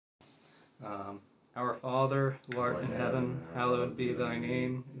Our Father, who art in heaven, hallowed be thy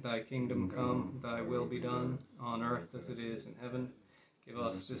name. Thy kingdom come, thy will be done, on earth as it is in heaven. Give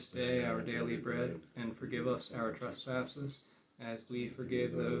us this day our daily bread, and forgive us our trespasses, as we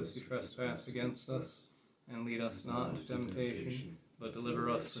forgive those who trespass against us. And lead us not into temptation, but deliver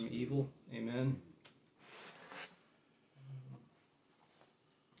us from evil. Amen.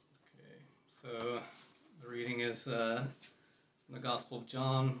 Okay, so the reading is the Gospel of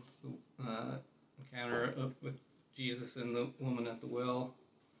John. It's the encounter with Jesus and the woman at the well.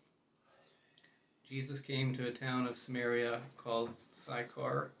 Jesus came to a town of Samaria called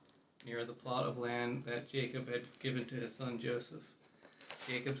Sychar, near the plot of land that Jacob had given to his son Joseph.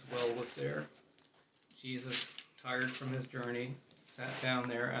 Jacob's well was there. Jesus, tired from his journey, sat down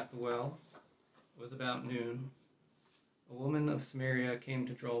there at the well. It was about noon. A woman of Samaria came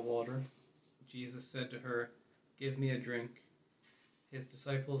to draw water. Jesus said to her, "Give me a drink." His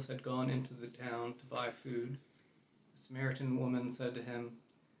disciples had gone into the town to buy food. A Samaritan woman said to him,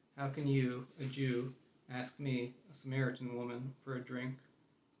 "How can you, a Jew, ask me, a Samaritan woman, for a drink?"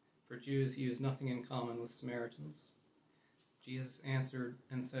 For Jews use nothing in common with Samaritans. Jesus answered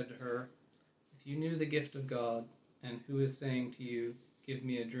and said to her, "If you knew the gift of God, and who is saying to you, 'Give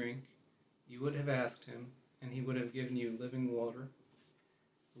me a drink,' you would have asked him, and he would have given you living water."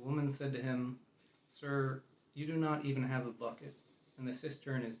 The woman said to him, "Sir, you do not even have a bucket, and the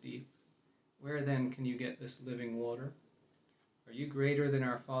cistern is deep. Where then can you get this living water? Are you greater than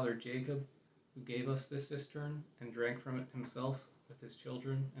our father Jacob, who gave us this cistern and drank from it himself with his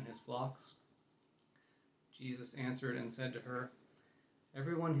children and his flocks?" Jesus answered and said to her,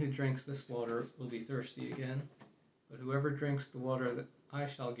 "Everyone who drinks this water will be thirsty again, but whoever drinks the water that I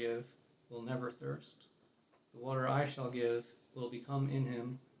shall give will never thirst. The water I shall give will become in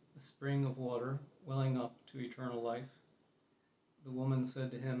him a spring of water welling up to eternal life." The woman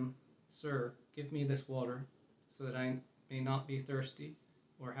said to him, "Sir, give me this water, so that I may not be thirsty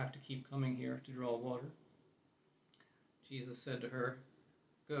or have to keep coming here to draw water." Jesus said to her,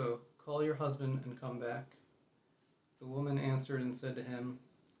 "Go, call your husband and come back." The woman answered and said to him,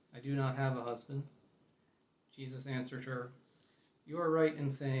 "I do not have a husband." Jesus answered her, "You are right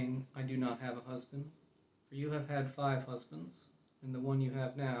in saying, 'I do not have a husband,' for you have had 5 husbands, and the one you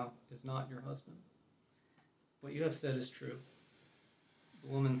have now is not your husband. What you have said is true." The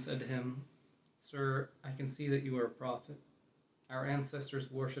woman said to him, "Sir, I can see that you are a prophet. Our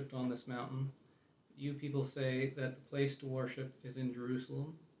ancestors worshipped on this mountain, but you people say that the place to worship is in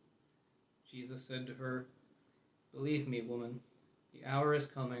Jerusalem." Jesus said to her, "Believe me, woman, the hour is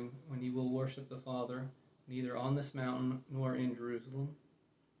coming when you will worship the Father, neither on this mountain nor in Jerusalem.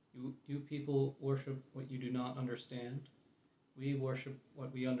 You people worship what you do not understand. We worship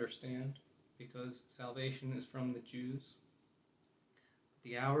what we understand, because salvation is from the Jews.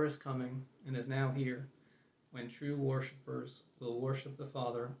 The hour is coming, and is now here, when true worshippers will worship the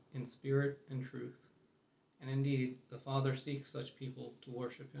Father in spirit and truth. And indeed, the Father seeks such people to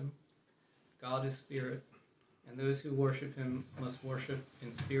worship him. God is spirit, and those who worship him must worship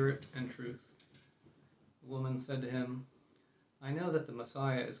in spirit and truth." The woman said to him, "I know that the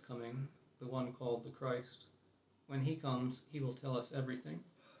Messiah is coming, the one called the Christ. When he comes, he will tell us everything."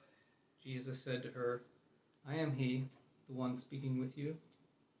 Jesus said to her, "I am he, the one speaking with you."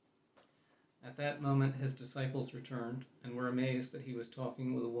 At that moment his disciples returned and were amazed that he was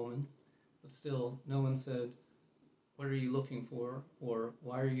talking with a woman, but still no one said, "What are you looking for?" or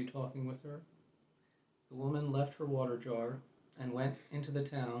 "Why are you talking with her?" The woman left her water jar and went into the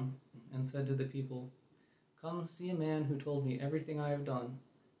town and said to the people, "Come see a man who told me everything I have done.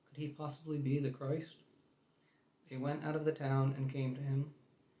 Could he possibly be the Christ?" They went out of the town and came to him.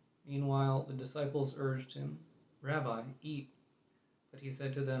 Meanwhile the disciples urged him, "Rabbi, eat." But he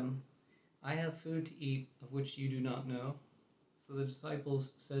said to them, "I have food to eat of which you do not know." So the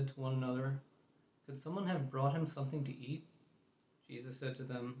disciples said to one another, "Could someone have brought him something to eat?" Jesus said to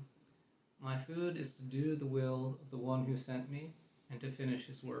them, "My food is to do the will of the one who sent me, and to finish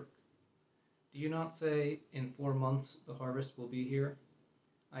his work. Do you not say, 'In 4 months the harvest will be here'?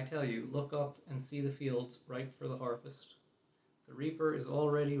 I tell you, look up and see the fields ripe for the harvest. The reaper is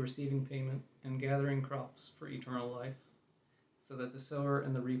already receiving payment and gathering crops for eternal life, so that the sower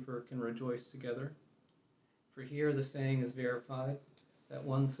and the reaper can rejoice together. For here the saying is verified, that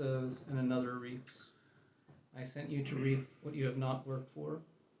one sows and another reaps. I sent you to reap what you have not worked for.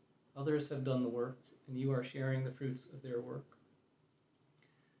 Others have done the work, and you are sharing the fruits of their work."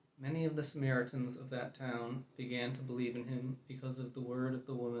 Many of the Samaritans of that town began to believe in him because of the word of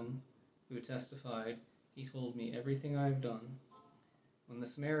the woman, who testified, "He told me everything I have done." When the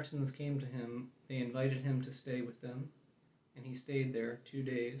Samaritans came to him, they invited him to stay with them, and he stayed there 2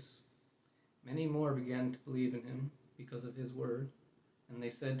 days. Many more began to believe in him because of his word, and they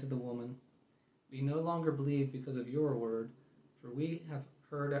said to the woman, "We no longer believe because of your word, for we have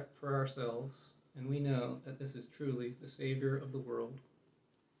heard it for ourselves, and we know that this is truly the Savior of the world."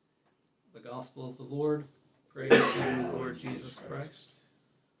 The Gospel of the Lord. Praise to you, Lord Jesus Christ.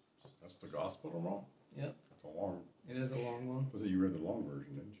 That's the gospel, or wrong? Yep. That's a long. It is a long one. I thought you read the long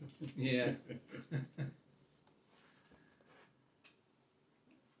version, didn't you? Yeah.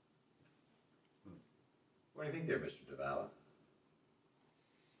 What do you think there, Mr. Devala?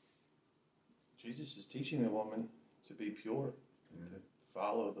 Jesus is teaching the woman to be pure, and to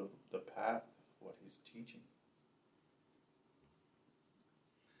follow the path of what he's teaching.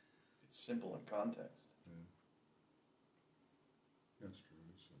 It's simple in context. That's true.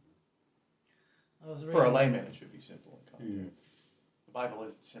 It's simple. I was For a reading- layman, it should be simple in context. Yeah. The Bible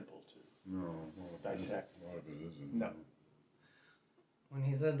isn't simple to No. Well, dissect. A lot of it isn't. No. When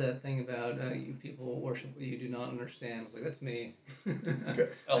he said that thing about you people worship what you do not understand, I was like, that's me.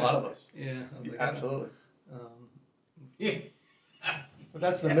 A lot of us. Yeah. I was like, Absolutely. Yeah. But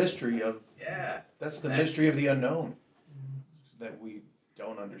that's the mystery of Yeah. that's the mystery of the unknown. That we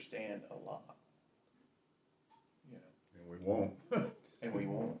don't understand a lot. You know. And we won't. And we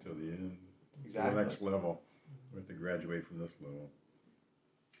won't. Until the end. Exactly. To the next level. We have to graduate from this level.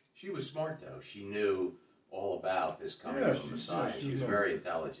 She was smart, though. She knew all about this coming Yeah, of the Messiah. she She was knew. very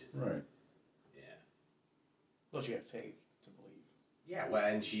intelligent. Right. Yeah. Well, she had faith to believe. Yeah, well,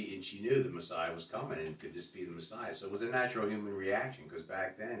 and she knew the Messiah was coming and could this be the Messiah. So it was a natural human reaction, because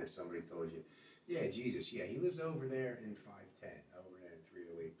back then, if somebody told you, yeah, Jesus, yeah, he lives over there in 510, over there in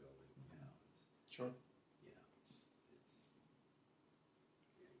 308 building, you know, it's, Sure. you know, it's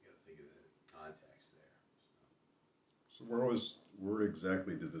you got to think of the context there. So where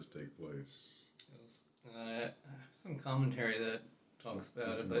exactly did this take place? It was some commentary that talks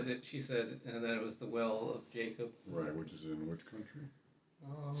about it, but she said that it was the well of Jacob. Right, which is in which country?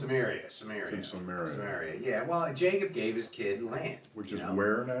 Samaria. It's in Samaria. Samaria, yeah. Well, Jacob gave his kid land. Which you is know?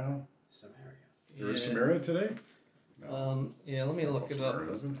 where now? Samaria. There is Yeah. Samaria today? Yeah, let me look it up.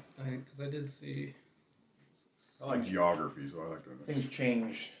 Samaria, isn't it? Because I did see. I like geography, so I like to know. Things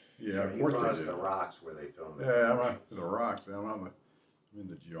change. Yeah, So of he course brought us they the did. rocks where they filmed it. Yeah, I'm not the rocks. I'm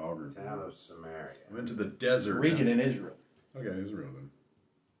into geography. Town of Samaria. I'm into the desert. Region now. in Israel. Okay, Israel then.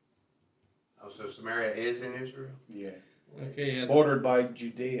 Oh, so Samaria is in Israel? Yeah. Okay, yeah. Bordered by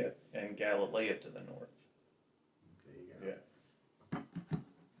Judea and Galilee to the north. There you go. Yeah.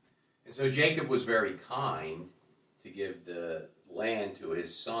 And so Jacob was very kind to give the land to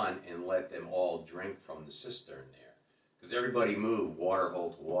his son and let them all drink from the cistern there, because everybody moved water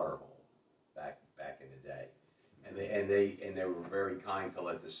hole to water hole back in the day, and they were very kind to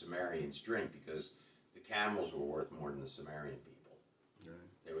let the Samaritans drink, because the camels were worth more than the Samaritan people.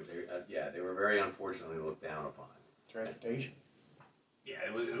 Right. They were very unfortunately looked down upon. Transportation. Yeah,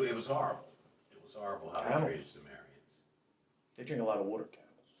 it was horrible. It was horrible how they Camels. treated Samaritans. They drink a lot of water, camels.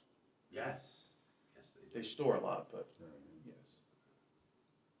 Yes, yes they They do. store a lot, but yes.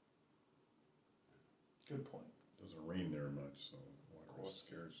 Good point. Doesn't rain there much, so water is course.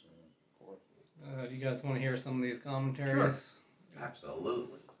 scarce. Do you guys want to hear some of these commentaries?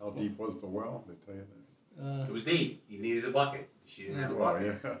 Absolutely. How deep was the well? They tell you that. It was deep. You needed a bucket. She didn't have a Well,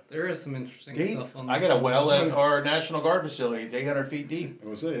 bucket. yeah. There is some interesting Deep. stuff on I got a well at our National Guard facility. It's 800 feet deep. I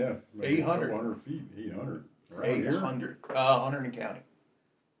would say, yeah. Maybe 800. 100 feet. 800. Around here? 800. 100 in county.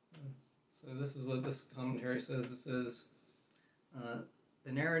 So this is what this commentary says. It says,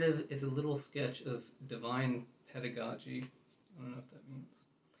 the narrative is a little sketch of divine pedagogy. I don't know what that means.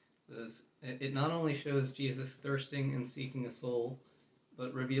 It says, it not only shows Jesus thirsting and seeking a soul,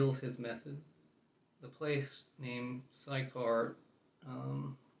 but reveals his method. The place named Sychar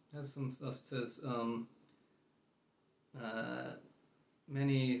has some stuff. It says,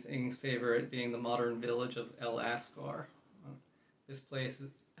 many things favor it being the modern village of El Ascar. This place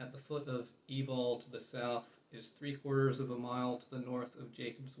at the foot of Ebal to the south is 3/4 of a mile to the north of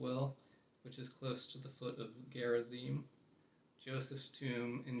Jacob's Well, which is close to the foot of Gerizim. Joseph's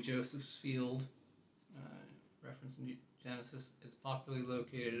tomb in Joseph's Field, reference in Genesis, is popularly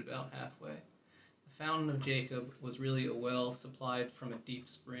located about halfway. The Fountain of Jacob was really a well supplied from a deep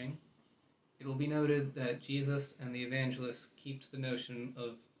spring. It will be noted that Jesus and the evangelists keep to the notion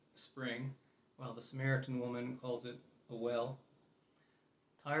of spring, while the Samaritan woman calls it a well.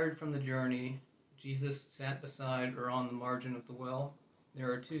 Tired from the journey, Jesus sat beside or on the margin of the well.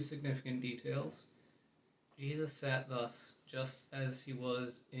 There are two significant details. Jesus sat thus, just as he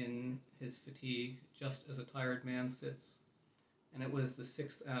was in his fatigue, just as a tired man sits. And it was the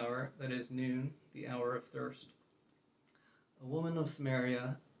 6th hour, that is noon, the hour of thirst. A woman of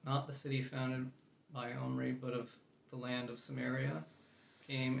Samaria, not the city founded by Omri, but of the land of Samaria,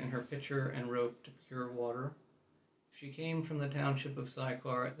 came in her pitcher and rope to procure water. She came from the township of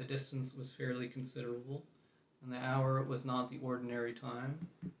Sychar. The distance was fairly considerable, and the hour was not the ordinary time,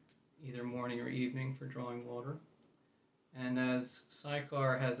 either morning or evening, for drawing water. And as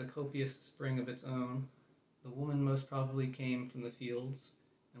Sychar has a copious spring of its own, the woman most probably came from the fields,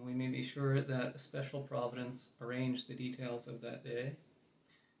 and we may be sure that a special providence arranged the details of that day.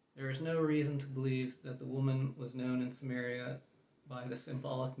 There is no reason to believe that the woman was known in Samaria by the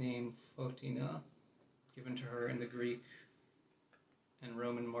symbolic name Photina, given to her in the Greek and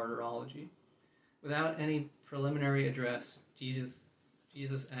Roman martyrology. Without any preliminary address,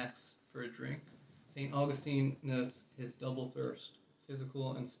 Jesus asks for a drink. St. Augustine notes his double thirst,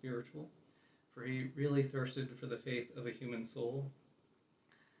 physical and spiritual, for he really thirsted for the faith of a human soul.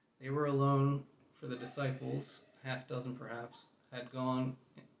 They were alone, for the disciples, half dozen perhaps, had gone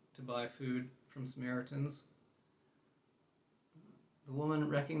to buy food from Samaritans. The woman,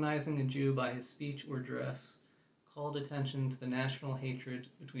 recognizing a Jew by his speech or dress, called attention to the national hatred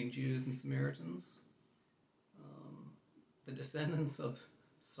between Jews and Samaritans. The descendants of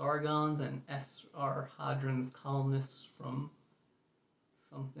Sargon's and Esarhaddon's columnists from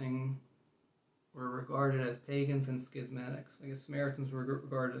something were regarded as pagans and schismatics. I guess Samaritans were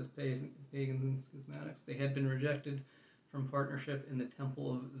regarded as pagans and schismatics. They had been rejected from partnership in the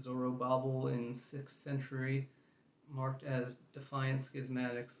temple of Zorobabel in 6th century, marked as defiant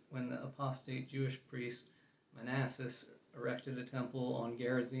schismatics when the apostate Jewish priest Manasses erected a temple on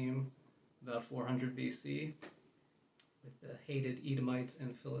Gerizim about 400 BC with the hated Edomites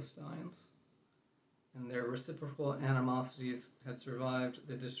and Philistines. And their reciprocal animosities had survived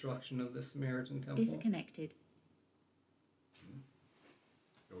the destruction of the Samaritan temple. Disconnected.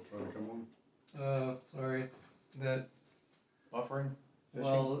 Still trying to come on? Sorry. That, Buffering? Fishing?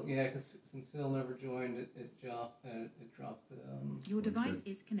 well, yeah, because since Phil never joined, it dropped the, Your What is device it?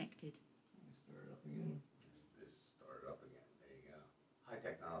 is connected. let me start it up again. This started up again. There you go. High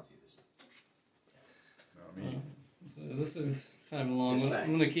technology. This. Not me. So this is kind of long. Just I'm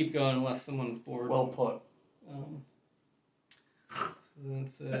saying. going to keep going unless someone's bored. Well put. So then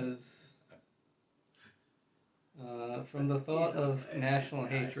it says, from the thought of national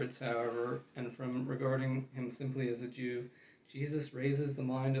hatreds, however, and from regarding him simply as a Jew, Jesus raises the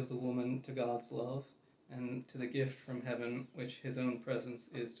mind of the woman to God's love and to the gift from heaven which his own presence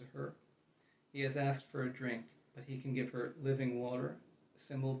is to her. He has asked for a drink, but he can give her living water, the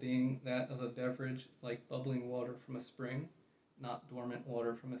symbol being that of a beverage like bubbling water from a spring, not dormant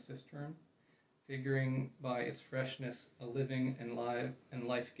water from a cistern, figuring by its freshness a living and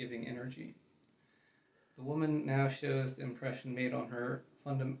life-giving energy. The woman now shows the impression made on her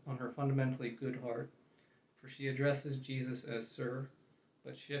fundamentally good heart, for she addresses Jesus as Sir,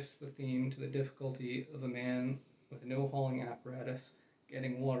 but shifts the theme to the difficulty of a man with no hauling apparatus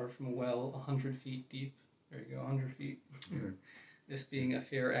getting water from a well 100 feet deep. There you go, 100 feet. This being a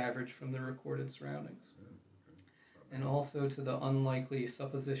fair average from the recorded surroundings. And also to the unlikely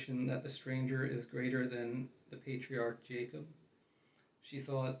supposition that the stranger is greater than the patriarch Jacob. She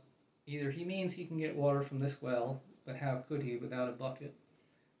thought, either he means he can get water from this well, but how could he without a bucket?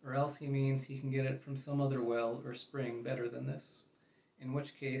 Or else he means he can get it from some other well or spring better than this, in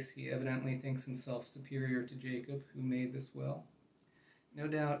which case he evidently thinks himself superior to Jacob, who made this well. No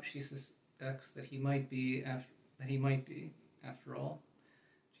doubt she suspects that he might be, after all.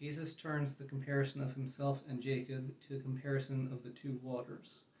 Jesus turns the comparison of himself and Jacob to a comparison of the two waters.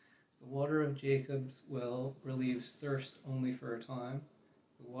 The water of Jacob's well relieves thirst only for a time.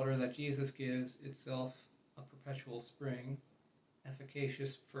 The water that Jesus gives, itself a perpetual spring,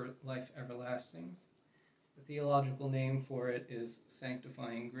 efficacious for life everlasting. The theological name for it is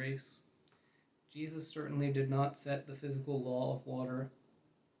sanctifying grace. Jesus certainly did not set the physical law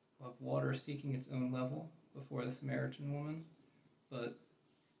of water seeking its own level before the Samaritan woman, but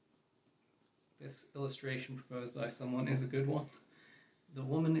this illustration proposed by someone is a good one. The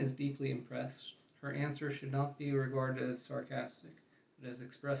woman is deeply impressed. Her answer should not be regarded as sarcastic, but as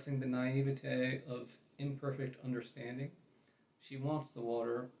expressing the naivete of imperfect understanding. She wants the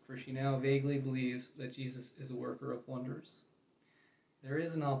water, for she now vaguely believes that Jesus is a worker of wonders. There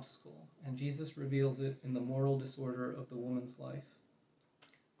is an obstacle, and Jesus reveals it in the moral disorder of the woman's life.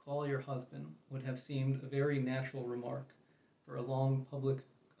 Call your husband would have seemed a very natural remark, for a long public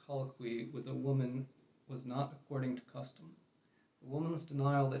colloquy with a woman was not according to custom. The woman's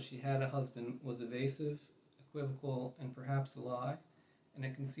denial that she had a husband was evasive, equivocal, and perhaps a lie, and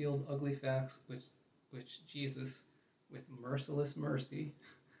it concealed ugly facts which Jesus, with merciless mercy,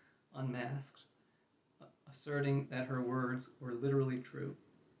 unmasked, asserting that her words were literally true.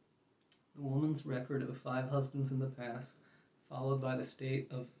 The woman's record of 5 husbands in the past, followed by the state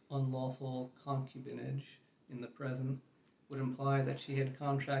of unlawful concubinage in the present, would imply that she had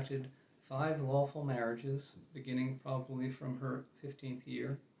contracted 5 lawful marriages, beginning probably from her 15th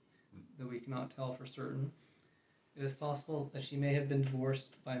year, though we cannot tell for certain. It is possible that she may have been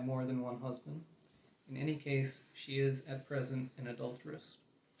divorced by more than one husband. In any case, she is at present an adulteress.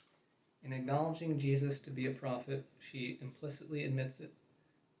 In acknowledging Jesus to be a prophet, she implicitly admits it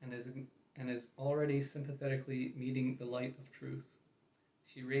and is already sympathetically meeting the light of truth.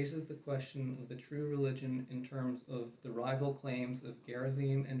 She raises the question of the true religion in terms of the rival claims of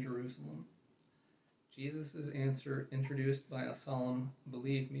Gerizim and Jerusalem. Jesus' answer, introduced by a solemn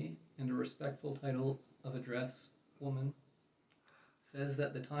 "Believe me" and a respectful title of address, "Woman," says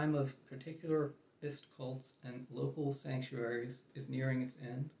that the time of particularist cults and local sanctuaries is nearing its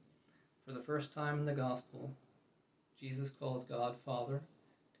end. For the first time in the Gospel, Jesus calls God Father,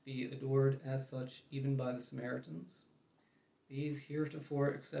 to be adored as such even by the Samaritans. These,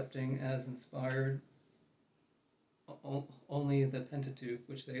 heretofore accepting as inspired only the Pentateuch,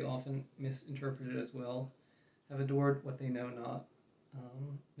 which they often misinterpreted as well, have adored what they know not,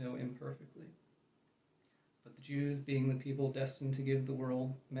 know imperfectly. But the Jews, being the people destined to give the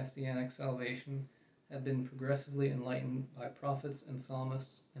world messianic salvation, have been progressively enlightened by prophets and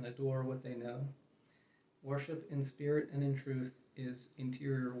psalmists and adore what they know. Worship in spirit and in truth is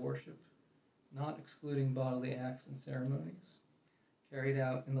interior worship, not excluding bodily acts and ceremonies, carried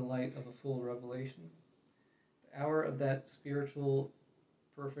out in the light of a full revelation. The hour of that spiritual,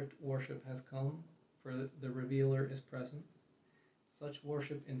 perfect worship has come, for the Revealer is present. Such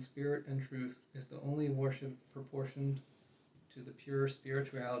worship in spirit and truth is the only worship proportioned to the pure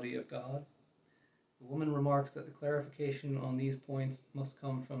spirituality of God. The woman remarks that the clarification on these points must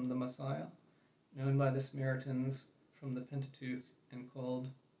come from the Messiah, known by the Samaritans from the Pentateuch and called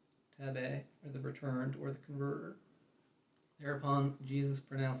Tabeh, or the returned, or the converter. Thereupon, Jesus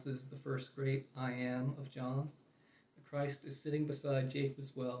pronounces the first great I Am of John. The Christ is sitting beside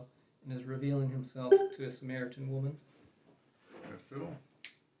Jacob's well and is revealing himself to a Samaritan woman. Phil?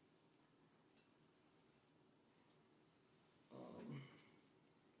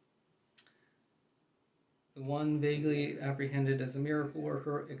 The one vaguely apprehended as a miracle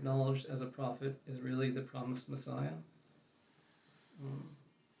worker, acknowledged as a prophet, is really the promised Messiah.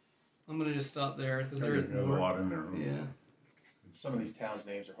 I'm going to just stop there because there is There's more. a lot in there. Yeah. Some of these towns'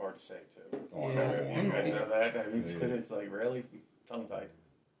 names are hard to say too. Yeah. You guys know that? I mean, it's like really tongue-tied.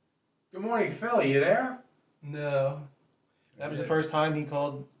 Good morning, Phil. You there? No. That was the first time he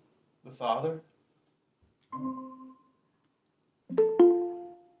called the Father?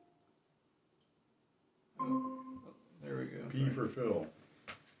 There we go. P for Phil.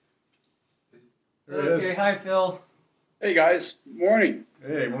 There Okay, it is. hi Phil. Hey guys, morning.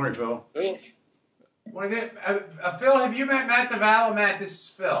 Hey, morning, Phil. Phil. Phil, have you met Matt DeVal? Matt, this is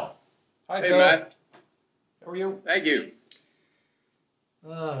Phil. Hi, Hey Phil. Matt. How are you? Thank you.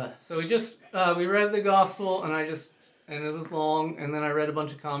 So we just we read the gospel and it was long, and then I read a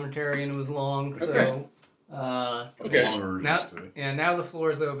bunch of commentary and it was long. Okay. So Okay. Long versions now today. now the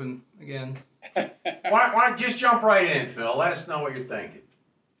floor is open again. Why don't you just jump right in, Phil? Let us know what you're thinking.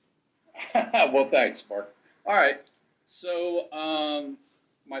 Well, thanks, Mark. All right. So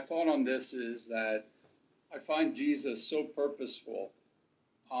my thought on this is that I find Jesus so purposeful.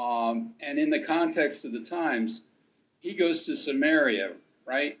 And in the context of the times, he goes to Samaria,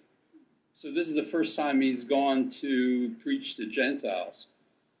 right? So this is the first time he's gone to preach to Gentiles.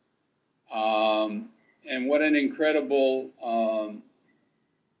 And what an incredible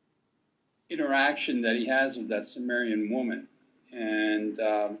interaction that he has with that Samaritan woman. And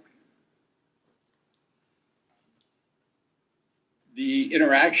the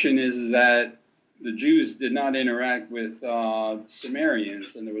interaction is that the Jews did not interact with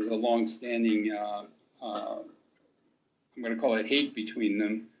Samaritans, and there was a long-standing, I'm going to call it hate between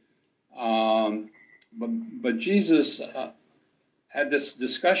them. But Jesus had this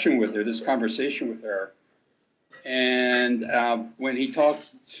discussion with her, this conversation with her, and when he talked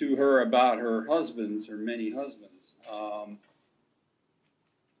to her about her husbands, her many husbands,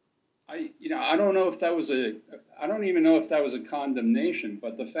 I don't know if that was I don't even know if that was a condemnation,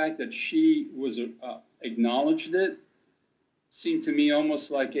 but the fact that she was acknowledged it seemed to me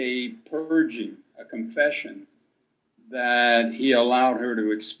almost like a purging, a confession that he allowed her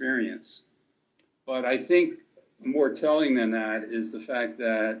to experience. But I think more telling than that is the fact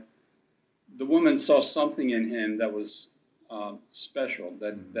that the woman saw something in him that was special,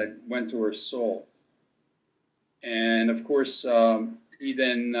 that went to her soul. And of course, she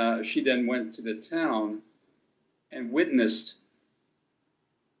then went to the town and witnessed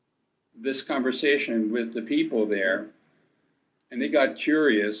this conversation with the people there, and they got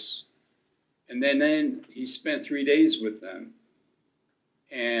curious. And then he spent 3 days with them.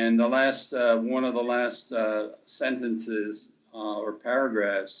 And the last one of the last sentences or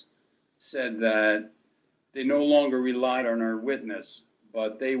paragraphs said that they no longer relied on our witness,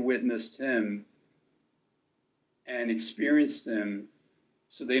 but they witnessed him and experienced him.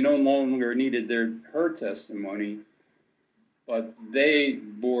 So they no longer needed her testimony, but they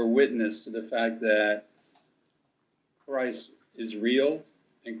bore witness to the fact that Christ is real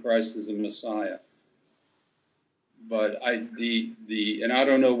and Christ is a Messiah. But I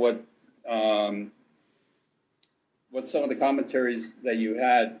don't know what some of the commentaries that you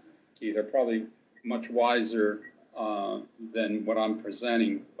had, Keith, are probably much wiser than what I'm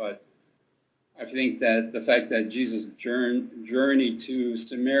presenting. But I think that the fact that Jesus' journey to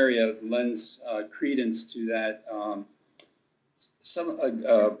Samaria lends credence to that.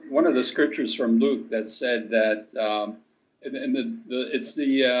 One of the scriptures from Luke that said that, it's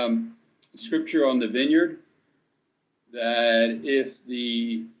the scripture on the vineyard, that if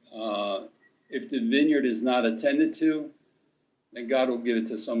the vineyard is not attended to, then God will give it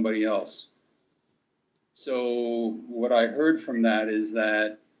to somebody else. So what I heard from that is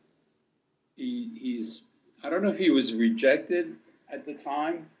that he's, I don't know if he was rejected at the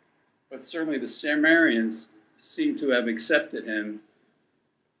time, but certainly the Samaritans seem to have accepted him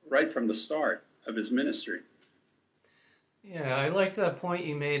right from the start of his ministry. Yeah, I liked that point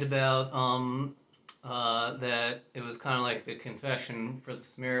you made about that it was kind of like the confession for the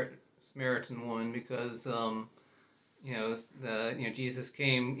Samaritan woman, because Jesus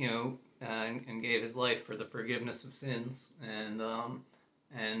came and gave his life for the forgiveness of sins, and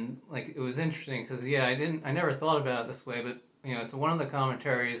like it was interesting because I never thought about it this way, but so one of the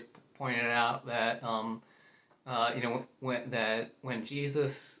commentaries pointed out that when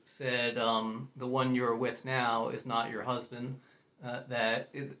Jesus said the one you're with now is not your husband, that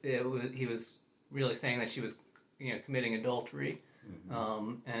he was really saying that she was committing adultery.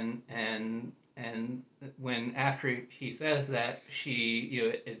 Mm-hmm. And when after he says that,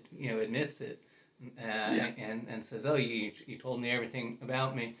 she admits it and says, oh, you told me everything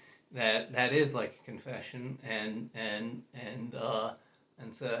about me, that is like a confession, and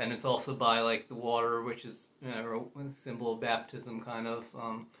it's also by like the water, which is a symbol of baptism kind of.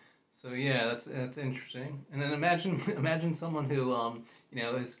 So yeah, that's interesting. And then imagine someone who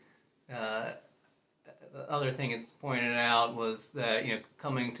is the other thing it's pointed out was that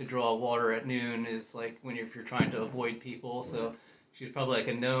coming to draw water at noon is like if you're trying to avoid people. So she's probably like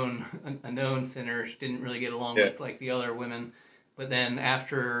a known sinner. She didn't really get along with like the other women, but then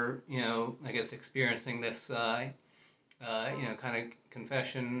after I guess experiencing this kind of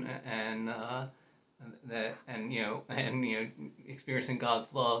confession and experiencing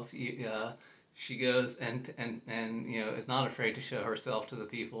God's love, she goes and is not afraid to show herself to the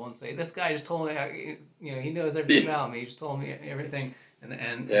people and say, this guy just told me, he knows everything about me. He just told me everything.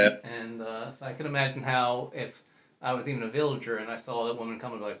 So I can imagine how if I was even a villager and I saw that woman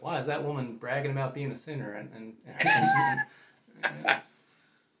come and be like, why is that woman bragging about being a sinner?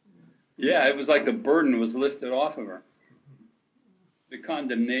 Yeah, it was like the burden was lifted off of her. The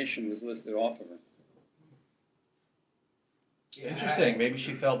condemnation was lifted off of her. Interesting. Maybe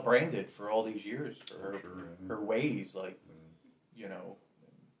she felt branded for all these years for her ways,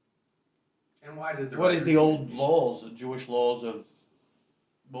 And why did what is the old laws, the Jewish laws of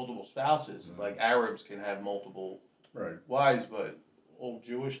multiple spouses? Mm-hmm. Like Arabs can have multiple wives, but old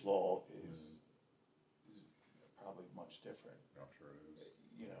Jewish law is probably much different. I'm sure it is.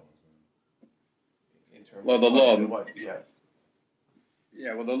 In terms of the law.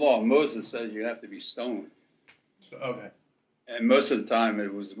 The law of Moses says you have to be stoned. Okay. And most of the time,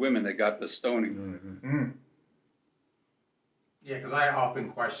 it was women that got the stoning. Mm-hmm. Mm. Yeah, because I often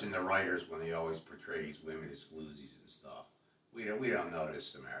question the writers when they always portray these women as floozies and stuff. We don't know this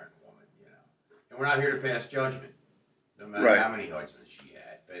Samaritan woman, and we're not here to pass judgment, no matter how many husbands she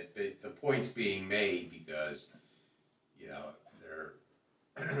had. But the point's being made because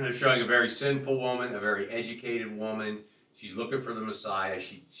they're showing a very sinful woman, a very educated woman. She's looking for the Messiah.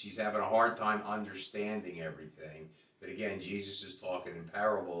 She's having a hard time understanding everything. But again, Jesus is talking in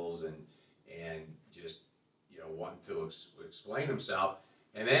parables and just wanting to explain himself.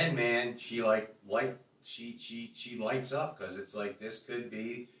 And then, man, she she lights up because it's like this could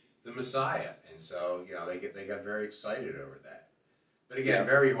be the Messiah. And so they got very excited over that. But again,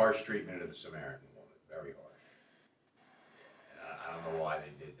 very harsh treatment of the Samaritan woman, very harsh. And I don't know why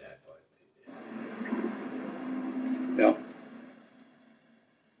they did that, but they did. Yeah.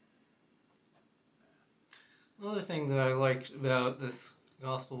 Another thing that I liked about this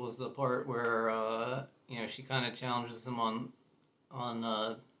gospel was the part where she kind of challenges him on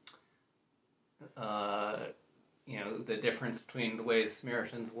the difference between the way the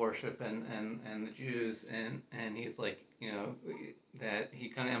Samaritans worship and the Jews, and he's like, that he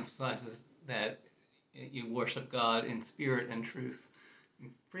kind of emphasizes that you worship God in spirit and truth. And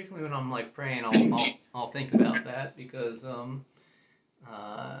frequently when I'm like praying, I'll think about that, because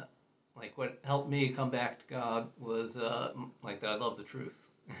like what helped me come back to God was like that I love the truth,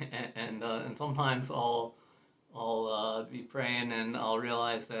 and sometimes I'll be praying and I'll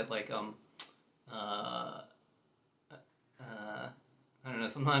realize that like I don't know.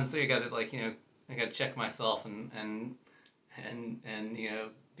 Sometimes you gotta like I gotta check myself and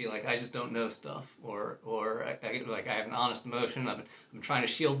be like, I just don't know stuff, or I have an honest emotion. I'm trying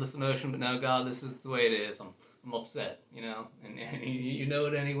to shield this emotion, but no, God, this is the way it is. I'm upset, and you know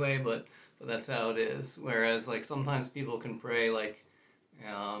it anyway, but that's how it is. Whereas like sometimes people can pray like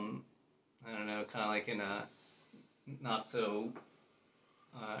I don't know, kind of like in a not so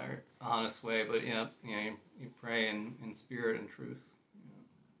honest way, but you pray in spirit and truth.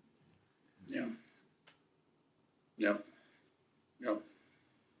 Yeah. Yep. Yep.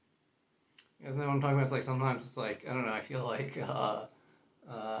 As I'm talking about, it's like sometimes it's like, I don't know, I feel like it's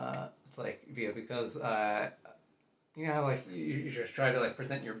like because like you just try to like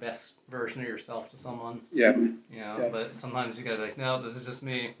present your best version of yourself to someone. Yeah. But sometimes you gotta be like, no, this is just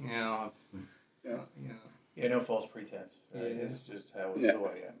me. Yeah. Yeah, no false pretense. It's just how Yeah. who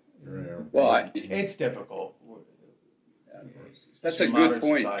I am. Yeah. Well, It's difficult. that's a In good modern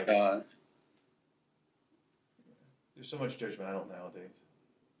point. society. There's so much judgmental nowadays.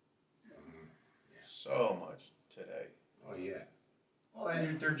 So much today. Oh yeah. Well,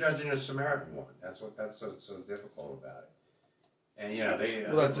 and they're judging a Samaritan woman. That's what's so difficult about it. And they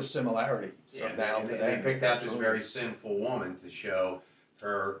Well, that's the similarity yeah, from now and to they then. picked out this Absolutely. very sinful woman to show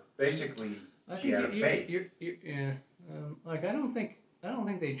her basically I she had a think faith. like I don't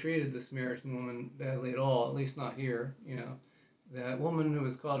think they treated the Samaritan woman badly at all. At least not here. That woman who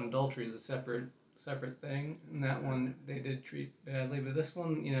was caught in adultery is a separate thing, and that one they did treat badly. But this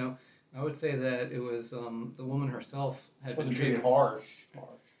one, I would say that it was the woman herself had Wasn't been treated harsh.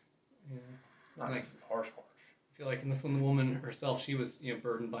 Yeah. Not Like- harsh. I feel like in this one, the woman herself, she was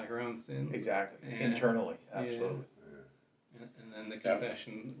burdened by her own sins. Exactly. And- Internally, absolutely. And then the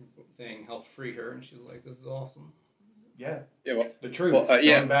confession thing helped free her, and she was like, "This is awesome." Yeah. Yeah. Well, The truth. Well,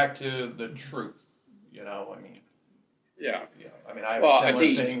 yeah. Going back to the truth. yeah. I have Well, a I similar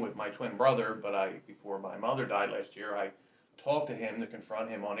think- thing with my twin brother, but before my mother died last year, I talked to him to confront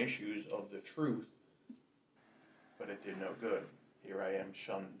him on issues of the truth, but it did no good. Here I am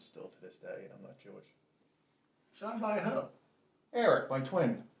shunned still to this day, and I'm not Jewish. Shunned by who? Eric, my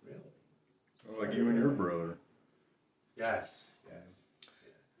twin. Really? Sounds like you and your brother. Yes.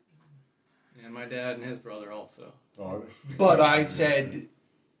 And my dad and his brother also. Oh, But I said,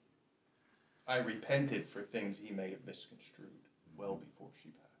 I repented for things he may have misconstrued well before she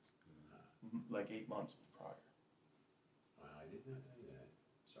passed. Like 8 months prior. Wow, I did not know that.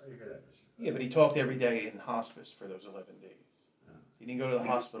 Sorry to hear that, Mr. Yeah, but he talked every day in hospice for those 11 days. Oh. He didn't go to the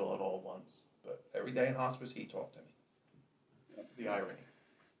hospital at all once, but every day in hospice he talked to me. The irony.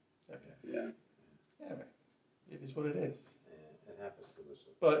 Okay. Yeah. Yeah, man. It is what it is. It happens to us.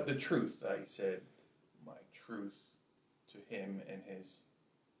 But the truth, I said, my truth to him and his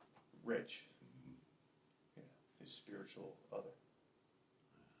rich, his spiritual other.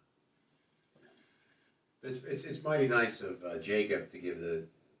 It's mighty nice of Jacob to give the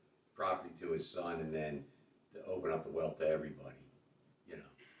property to his son and then to open up the well to everybody.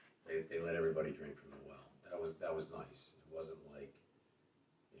 They let everybody drink from the well. That was nice. It wasn't like,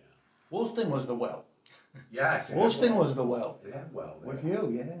 Woolston was the well. Yes. it had Woolston well. was the well. It had well. With there.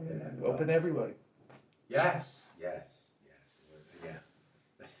 you, yeah. Open to everybody. Yes. Yeah.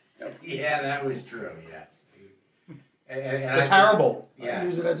 Yeah, that was true. Yes. And The I think- parable. I Yes.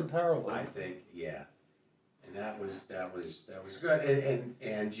 use it as a parable. I think, yeah, and that was good.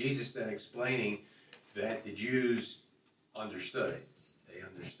 And Jesus then explaining that the Jews understood it. They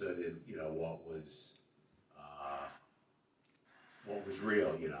understood it. What was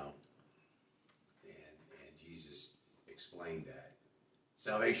real. And Jesus explained that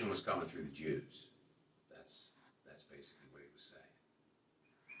salvation was coming through the Jews. That's basically what he was saying.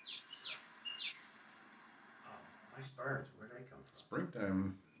 Oh, nice birds. Where did they come from?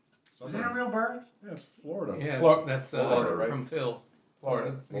 springtime. Was that a real bird? Yeah, it's Florida. Yeah, Florida. that's Florida, right? from Phil.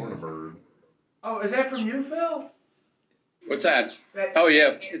 Florida. Florida bird. Oh, is that from you, Phil? What's that? Oh,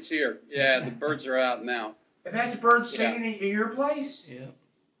 yeah, it's here. Yeah, the birds are out now. And that's birds singing in your place? Yeah.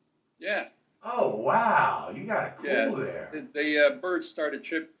 Yeah. Oh, wow. You got it cool Yeah. there. The birds started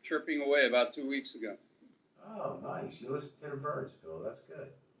chirping away about 2 weeks ago. Oh, nice. You listen to the birds, Phil. That's good.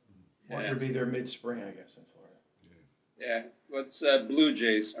 Watch her be there mid-spring, I guess, in Florida. Yeah. What's Blue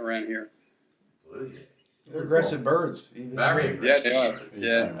Jays around here? Blue Jays. They're aggressive birds. Even Very aggressive. Yeah, they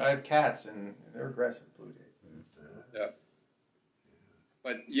are. Yeah. I have cats, and they're aggressive, blue jays.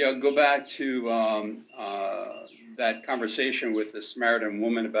 But go back to that conversation with the Samaritan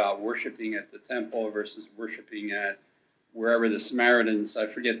woman about worshiping at the temple versus worshiping at wherever the Samaritans, I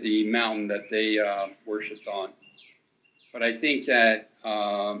forget the mountain that they worshipped on. But I think that,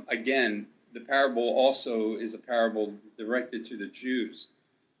 again, the parable also is a parable directed to the Jews,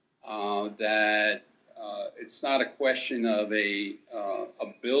 that it's not a question of a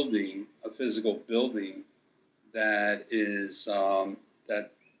building, a physical building that is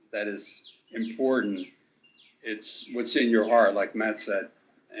that is important. It's what's in your heart, like Matt said,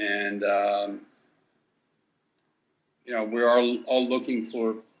 and we're all looking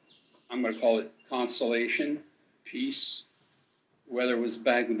for, I'm going to call it consolation, peace, whether it was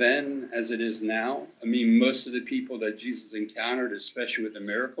back then as it is now. I mean, most of the people that Jesus encountered, especially with the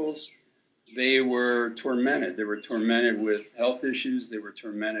miracles, they were tormented. They were tormented with health issues. They were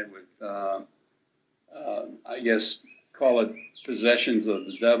tormented with, I guess, call it possessions of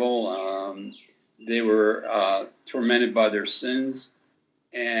the devil. They were tormented by their sins.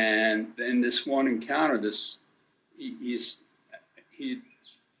 And in this one encounter,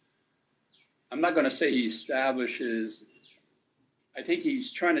 I'm not going to say he establishes, I think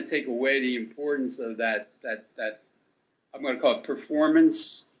he's trying to take away the importance of that I'm going to call it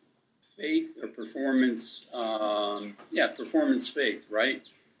performance faith or performance faith, right?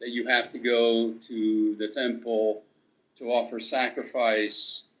 That you have to go to the temple to offer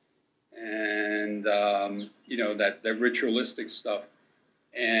sacrifice and, that ritualistic stuff.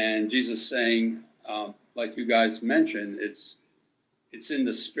 And Jesus saying, like you guys mentioned, it's in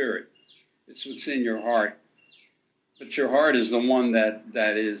the spirit. It's what's in your heart. But your heart is the one that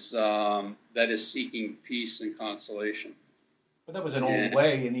is seeking peace and consolation. But that was an old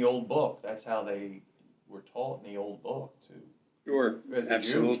way in the old book. That's how they were taught in the old book too. Sure,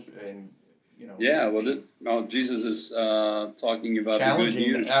 absolutely. Jews. And yeah, well, Jesus is talking about the good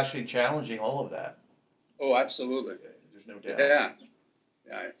news. Actually challenging all of that. Oh, absolutely. There's no doubt.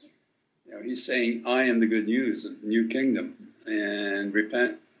 Yeah. He's saying, I am the good news of the new kingdom, and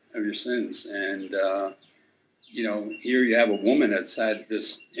repent of your sins. And, here you have a woman that's had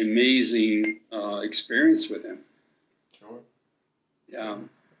this amazing experience with him. Sure. Yeah.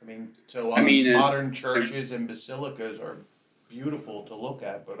 Modern churches and basilicas are beautiful to look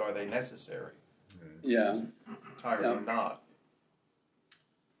at, but are they necessary? Yeah. Entirely not.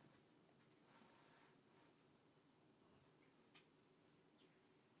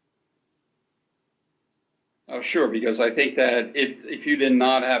 Oh, sure, because I think that if you did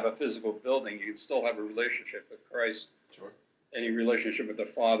not have a physical building, you could still have a relationship with Christ. Sure. Any relationship with the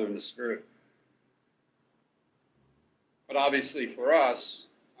Father and the Spirit. But obviously for us,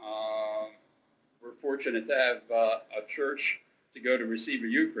 we're fortunate to have a church to go to receive a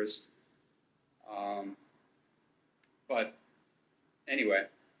Eucharist. But anyway,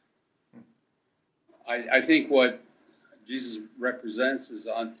 I think what Jesus represents is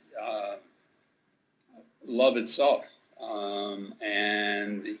love itself,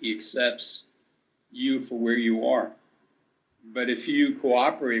 and he accepts you for where you are. But if you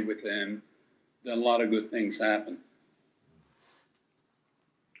cooperate with him, then a lot of good things happen.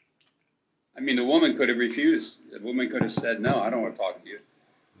 I mean, the woman could have refused. The woman could have said, no, I don't want to talk to you.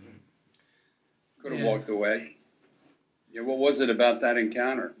 Could have walked away. Yeah, what was it about that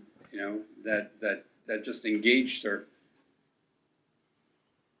encounter, that just engaged her?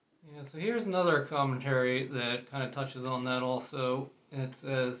 Yeah, so here's another commentary that kind of touches on that also. It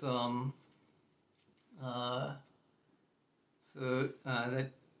says, that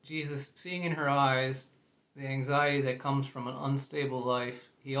Jesus, seeing in her eyes the anxiety that comes from an unstable life,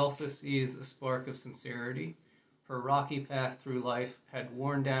 he also sees a spark of sincerity. Her rocky path through life had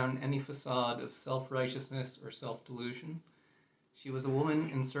worn down any facade of self-righteousness or self-delusion. She was a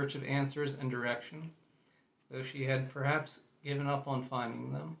woman in search of answers and direction, though she had perhaps given up on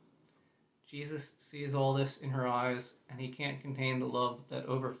finding them. Jesus sees all this in her eyes, and he can't contain the love that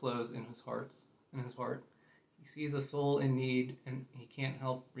overflows in his heart. He sees a soul in need, and he can't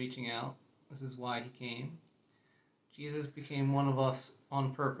help reaching out. This is why he came. Jesus became one of us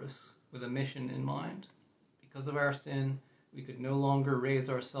on purpose, with a mission in mind. Because of our sin, we could no longer raise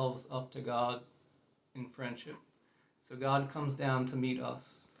ourselves up to God in friendship. So God comes down to meet us.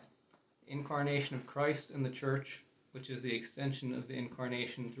 The incarnation of Christ in the church, which is the extension of the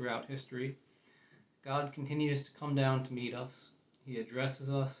incarnation throughout history, God continues to come down to meet us. He addresses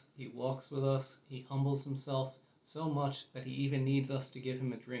us, he walks with us, he humbles himself so much that he even needs us to give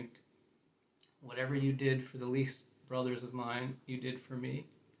him a drink. Whatever you did for the least brothers of mine, you did for me.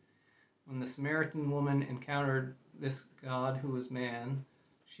 When the Samaritan woman encountered this God who was man,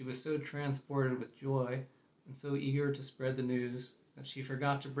 she was so transported with joy and so eager to spread the news that she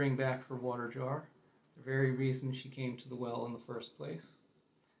forgot to bring back her water jar, the very reason she came to the well in the first place.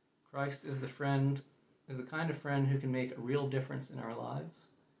 Christ is the kind of friend who can make a real difference in our lives,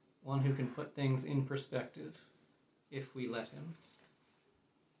 one who can put things in perspective, if we let him.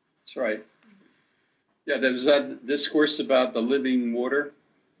 That's right. Yeah, there was that discourse about the living water.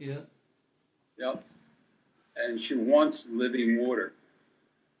 Yeah. Yep. And she wants living water.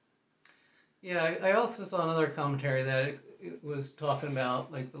 Yeah, I also saw another commentary that it was talking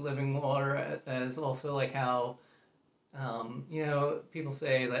about like the living water as also like how, people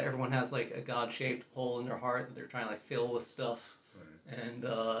say that everyone has like a God-shaped hole in their heart that they're trying to like fill with stuff,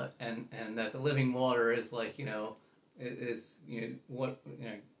 right. and that the living water is like is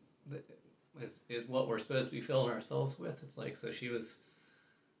what we're supposed to be filling ourselves with. It's like so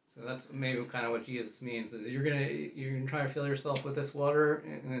that's maybe kind of what Jesus means is you're gonna try to fill yourself with this water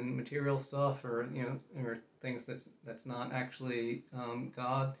and material stuff or things that's not actually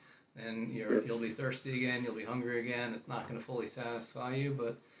God, and you'll be thirsty again, you'll be hungry again. It's not going to fully satisfy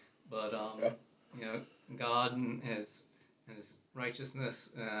you, but God and His righteousness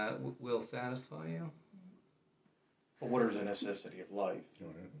will satisfy you. But water is a necessity of life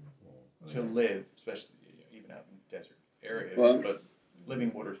to live, especially even out in desert areas. But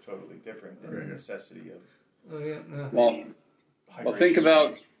living water is totally different than the necessity of. Oh yeah. No. Well, think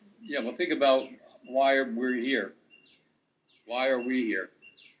about why we're here. Why are we here?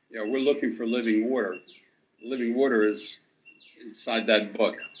 We're looking for living water. Living water is inside that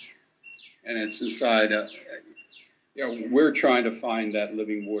book, and it's inside. We're trying to find that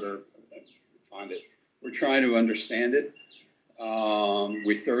living water. Find it. We're trying to understand it.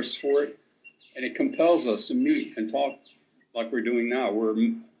 We thirst for it, and it compels us to meet and talk like we're doing now. We're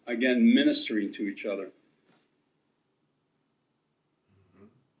again ministering to each other.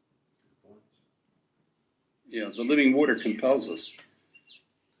 The living water compels us.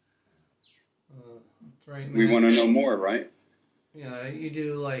 That's right, man. We want to know more, right? Yeah, you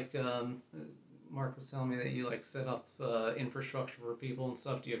do like Mark was telling me that you like set up infrastructure for people and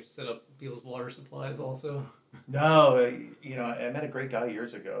stuff. Do you have to set up people's water supplies also? No, I met a great guy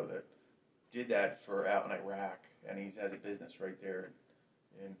years ago that did that for out in Iraq, and he has a business right there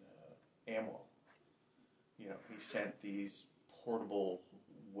in Amwell. He sent these portable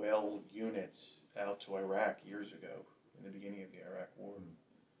well units out to Iraq years ago in the beginning of the Iraq War,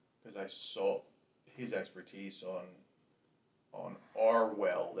 because I saw his expertise on our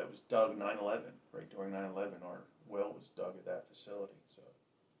well that was dug 9/11, right during 9/11. Our well was dug at that facility. So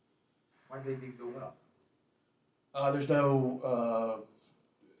why did they dig the well? There's no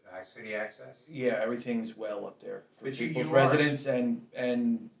city access. Yeah, everything's well up there for but people's you residents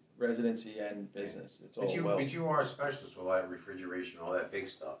and residency and business. It's all well. But you are a specialist with all that refrigeration, all that big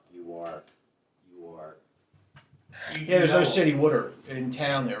stuff. You are. Yeah, there's no city water in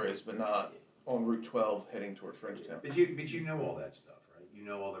town. There is, but not on Route 12 heading toward Frenchtown. But you know all that stuff, right? You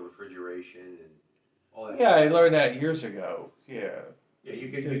know all the refrigeration and all that. Yeah, I learned that years ago. Yeah. Yeah, you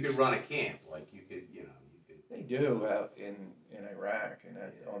could run a camp like you could. They do out in Iraq and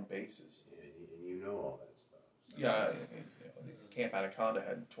on bases. Yeah, and you know all that stuff. So yeah, Camp Anaconda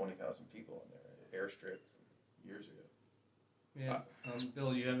had 20,000 people in their airstrip years ago. Yeah.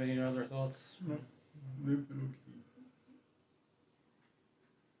 Bill, do you have any other thoughts? No.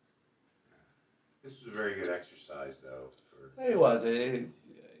 This was a very good exercise, though. It was. We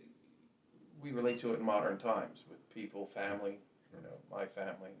relate to it in modern times with people, family. My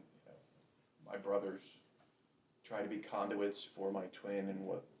family, my brothers try to be conduits for my twin,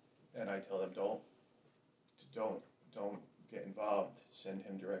 and I tell them don't get involved. Send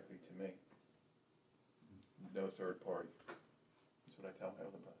him directly to me. No third party. That's what I tell my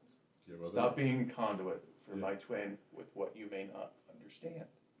other brothers. Stop being conduit for my twin with what you may not understand.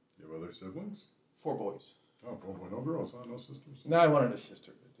 Do you have other siblings? 4 boys. Oh, 4 boys. No girls, huh? No sisters? No, I wanted a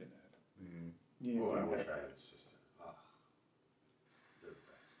sister, but didn't have. Oh, I wish I had a sister. Oh, they're the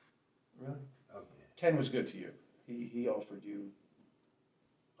best. Really? Oh, yeah. Ken was good to you. He offered you.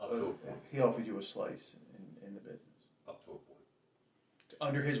 Up to a point. He offered you a slice in the business. Up to a point.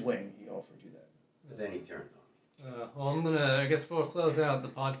 Under his wing, he offered you that. But then he turned on. Well, I guess we'll close out the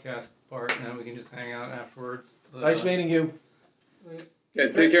podcast part, and then we can just hang out afterwards. Nice meeting you.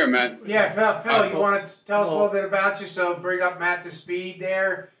 Okay, take care, Matt. Yeah, Phil, you want to tell us a little bit about you? So bring up Matt to speed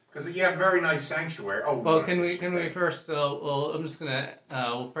there. Because you have very nice sanctuary. Oh, Well, can we first? Well, I'm just gonna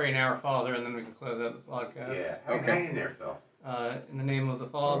we'll pray in Our Father, and then we can close out the podcast. Yeah, Okay. hang in there, Phil. In the name of the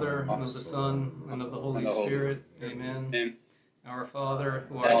Father, and of the Son, and of the Holy Spirit. Amen. Amen. Our Father,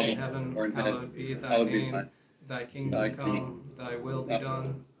 who art in heaven, hallowed be thy Hallowed be name. Thy kingdom come, thy will be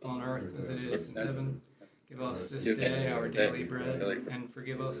done, on earth as it is in heaven. Give us this day our daily bread, and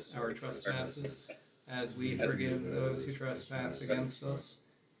forgive us our trespasses, as we forgive those who trespass against us.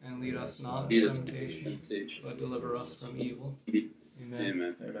 And lead us not into temptation, but deliver us from evil. Amen.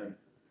 Amen. Amen.